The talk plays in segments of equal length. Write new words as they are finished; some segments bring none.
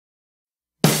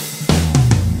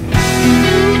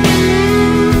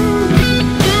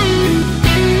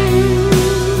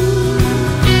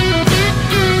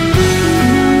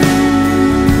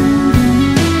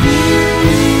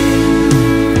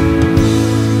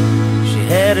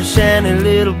a shiny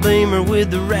little Beamer with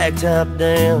the rack top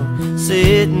down,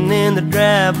 sitting in the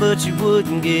drive, but she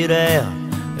wouldn't get out.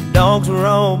 The dogs were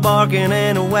all barking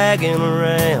and wagging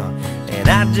around, and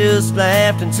I just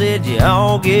laughed and said, you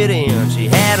all get in. She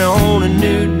had on a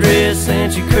new dress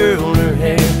and she curled her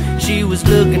hair. She was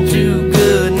looking too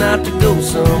good not to go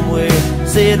somewhere.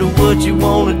 Said, what you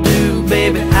wanna do,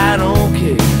 baby, I don't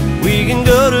care. We can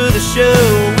go to the show,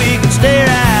 we can stay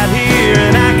right here,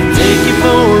 and I can take you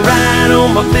for a ride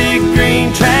on my big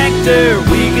green tractor.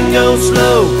 We can go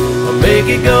slow or make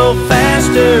it go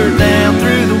faster, down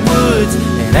through the woods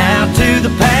and out to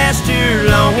the pasture.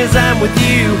 Long as I'm with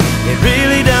you, it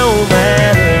really don't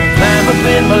matter. Climb up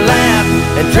in my lap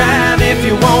and drive if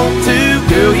you want to.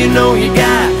 Girl, you know you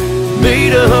got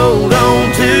me to hold on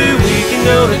to. We can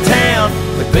go to town,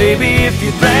 but baby, if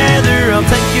you'd rather, I'll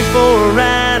take you for a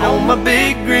ride on my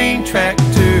big green tractor.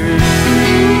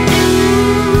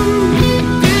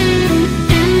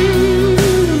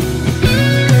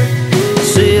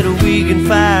 Said we can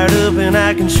fire it up and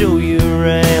I can show you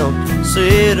around.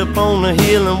 Sit up on the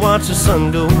hill and watch the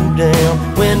sun go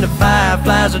down. When the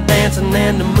fireflies are dancing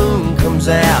and the moon comes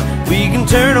out, we can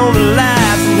turn on the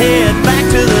lights and head back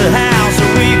to the house. Or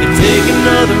we can take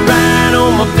another ride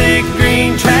on my big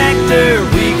green tractor.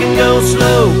 We can go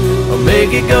slow or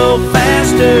make it go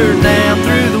faster, down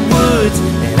through the woods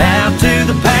and out to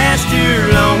the pasture.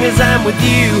 Long as I'm with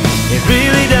you, it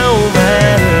really don't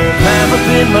matter. Climb up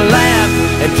in my lap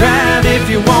and drive if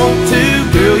you want to.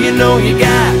 Girl, you know you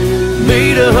got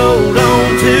me to hold on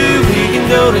to. We can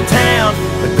go to town,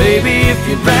 but baby, if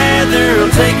you'd rather, I'll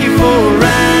take you for a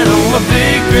ride on my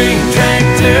big green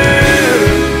tractor.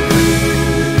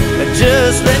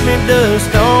 Just let me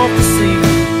dust off the seat.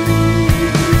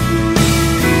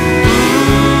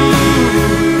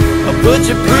 I'll put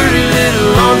your